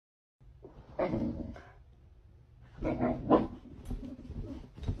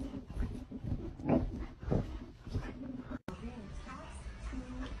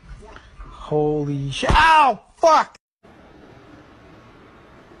Holy shit. Ow! Fuck!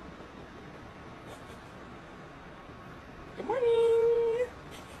 Good morning!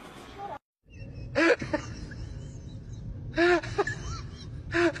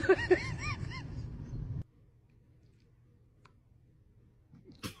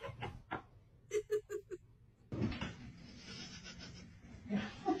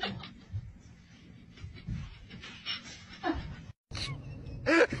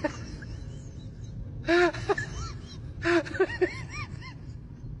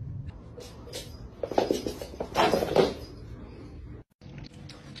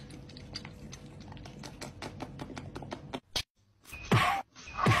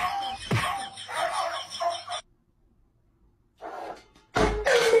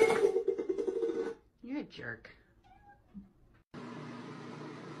 You're a jerk.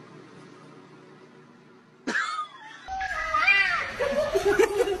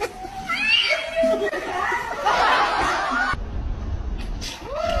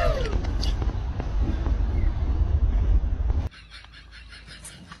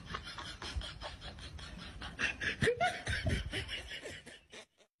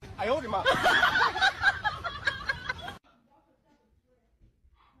 I hold him up.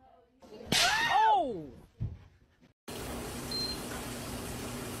 Oh!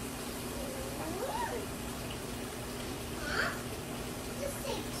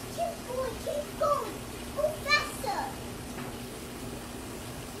 Keep going. Go faster.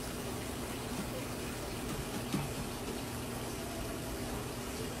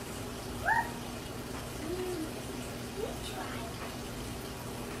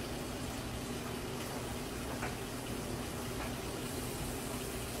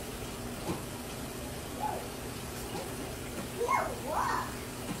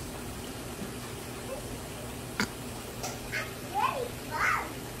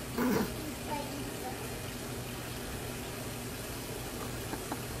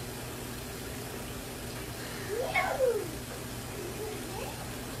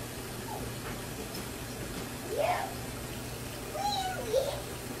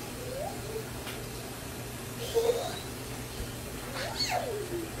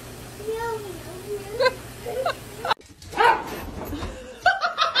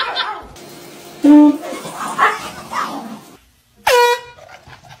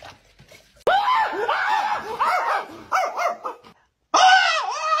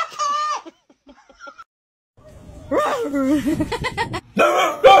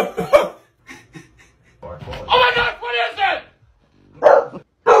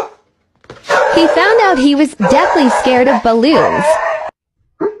 He found out he was deathly scared of balloons.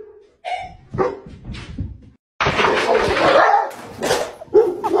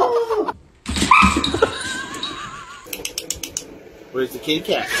 Where's the kitty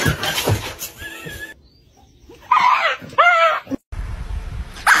cat?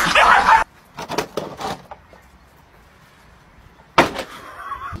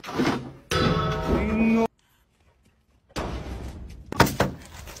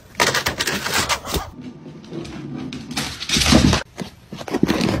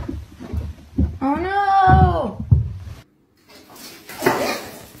 Oh no!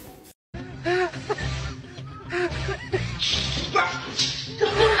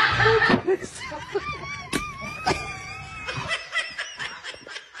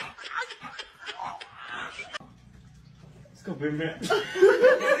 Let's go, big man.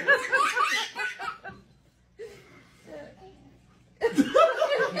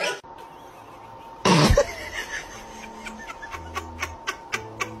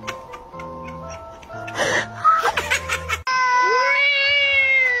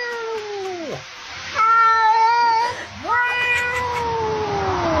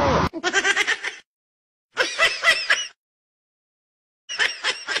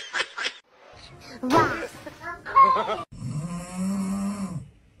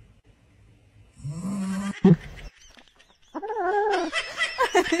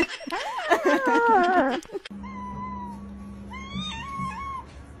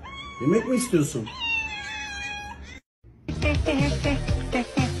 Yemek mi istiyorsun?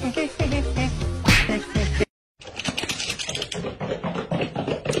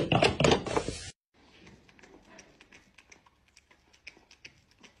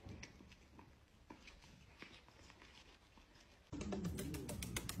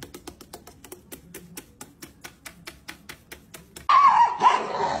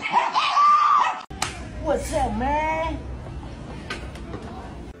 What's up, man?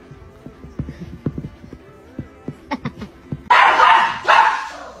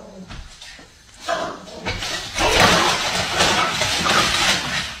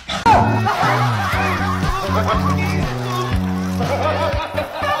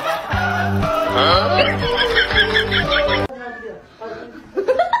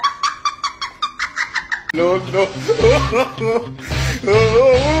 No, no.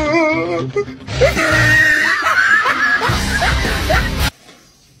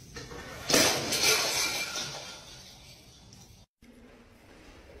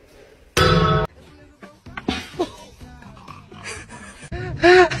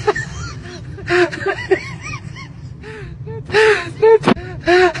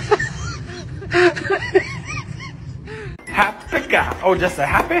 Happy guy, oh just a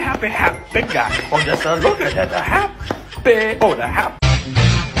happy guy, oh just a look at that, a happy, oh the happy.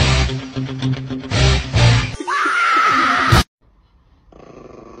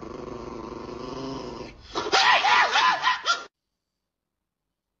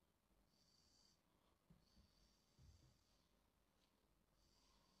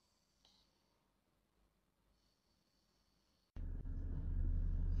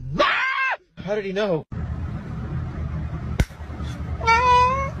 How did he know?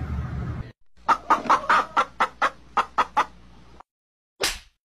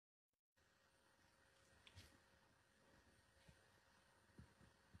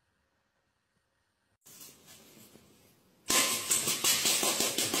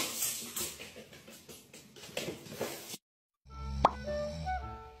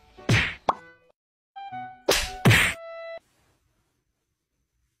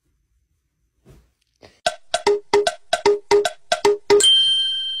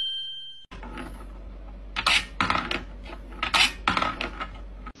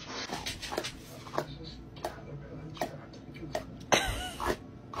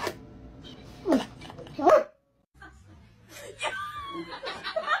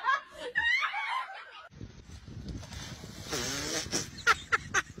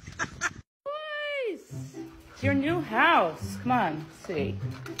 It's your new house. Come on, see.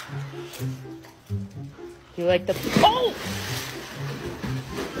 You like the... Oh!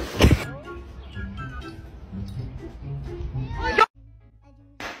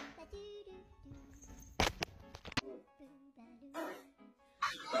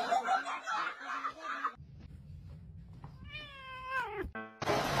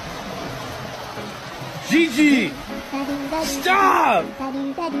 Gigi! Stop!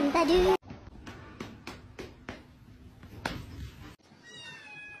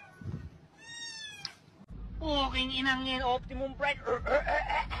 Walking in ang optimum bread.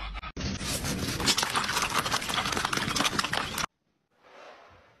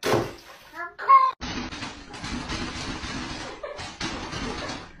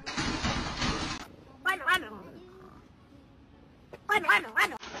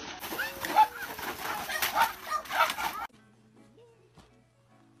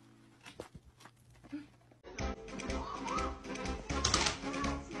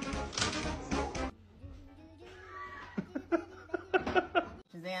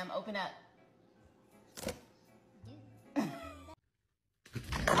 Shazam, open up.